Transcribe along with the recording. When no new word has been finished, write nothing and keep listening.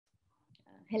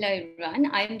Hello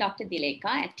everyone, I am Dr. Dileka,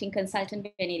 acting consultant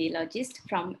venereologist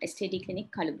from STD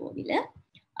Clinic Kalubowila.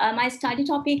 My study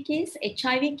topic is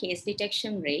HIV case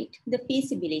detection rate, the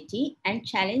feasibility and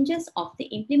challenges of the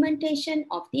implementation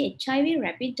of the HIV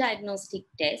rapid diagnostic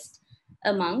test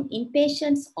among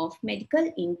inpatients of medical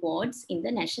inwards in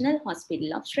the National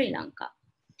Hospital of Sri Lanka.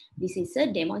 This is a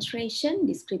demonstration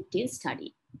descriptive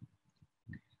study.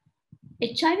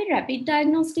 HIV rapid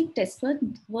diagnostic test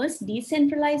was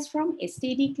decentralized from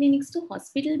STD clinics to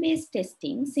hospital-based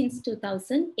testing since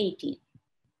 2018.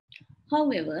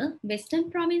 However, Western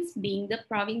Province being the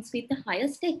province with the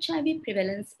highest HIV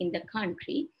prevalence in the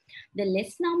country, the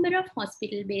less number of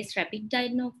hospital-based rapid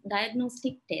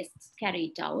diagnostic tests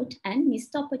carried out and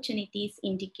missed opportunities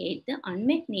indicate the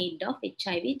unmet need of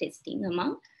HIV testing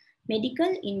among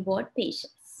medical inward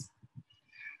patients.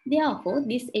 Therefore,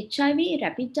 this HIV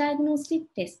rapid diagnostic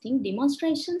testing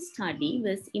demonstration study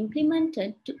was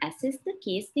implemented to assess the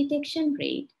case detection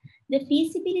rate, the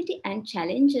feasibility and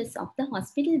challenges of the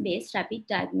hospital-based rapid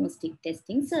diagnostic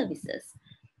testing services,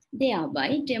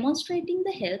 thereby demonstrating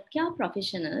the healthcare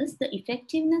professionals the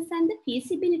effectiveness and the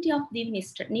feasibility of the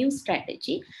new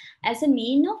strategy as a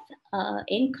means of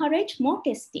encourage more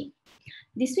testing.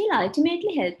 This will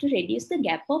ultimately help to reduce the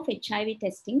gap of HIV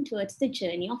testing towards the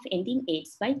journey of ending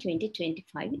AIDS by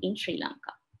 2025 in Sri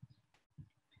Lanka.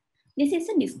 This is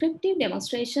a descriptive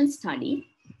demonstration study.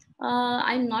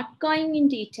 I'm not going in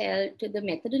detail to the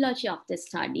methodology of the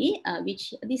study,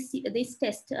 which this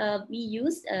test, we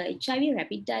used a HIV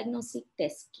rapid diagnostic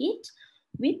test kit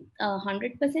with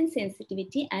 100%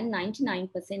 sensitivity and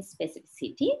 99%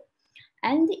 specificity.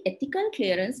 And the ethical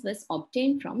clearance was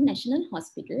obtained from National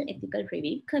Hospital Ethical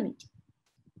Review Committee.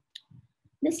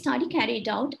 The study carried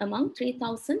out among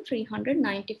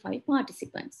 3,395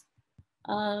 participants.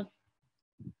 Among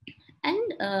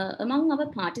our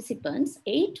participants,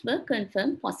 8 were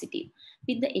confirmed positive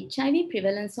with the HIV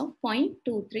prevalence of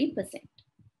 0.23%.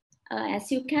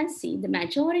 As you can see, the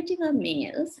majority were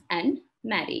males and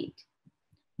married.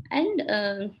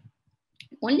 And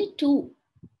only 2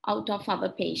 out of our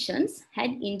patients had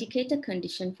indicator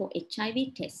condition for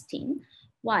HIV testing,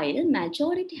 while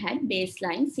majority had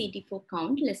baseline CD4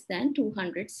 count less than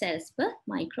 200 cells per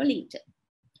microliter.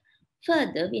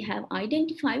 Further, we have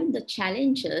identified the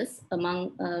challenges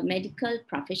among medical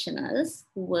professionals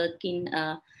who work in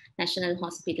national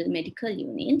hospital medical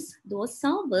units. Those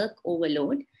are work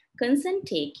overload, consent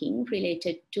taking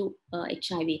related to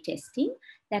HIV testing,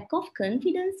 lack of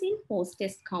confidence in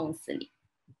post-test counseling.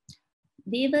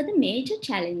 They were the major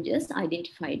challenges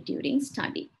identified during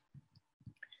study.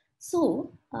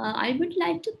 So I would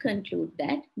like to conclude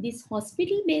that this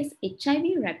hospital-based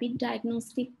HIV rapid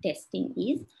diagnostic testing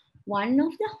is one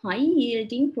of the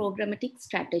high-yielding programmatic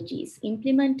strategies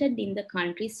implemented in the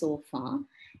country so far,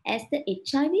 as the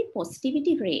HIV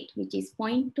positivity rate, which is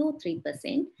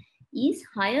 0.23%, is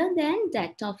higher than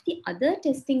that of the other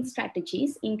testing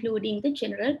strategies, including the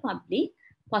general public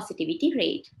positivity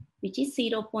rate, which is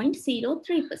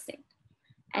 0.03%.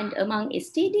 And among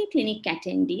STD clinic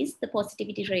attendees, the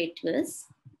positivity rate was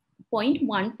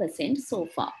 0.1% so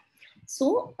far.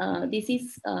 So this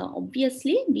is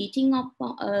obviously beating up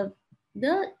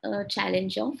the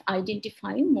challenge of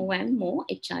identifying more and more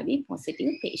HIV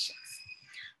positive patients.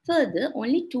 Further,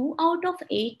 only 2 out of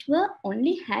 8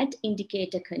 had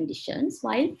indicator conditions,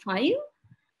 while 5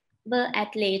 were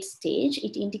at late stage.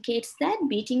 It indicates that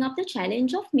beating up the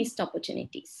challenge of missed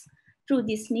opportunities through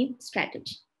this new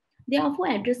strategy. Therefore,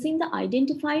 addressing the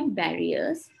identified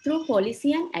barriers through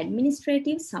policy and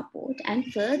administrative support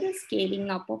and further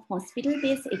scaling up of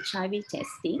hospital-based HIV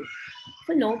testing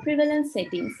for low prevalence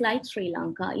settings like Sri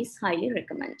Lanka is highly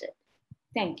recommended.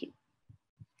 Thank you.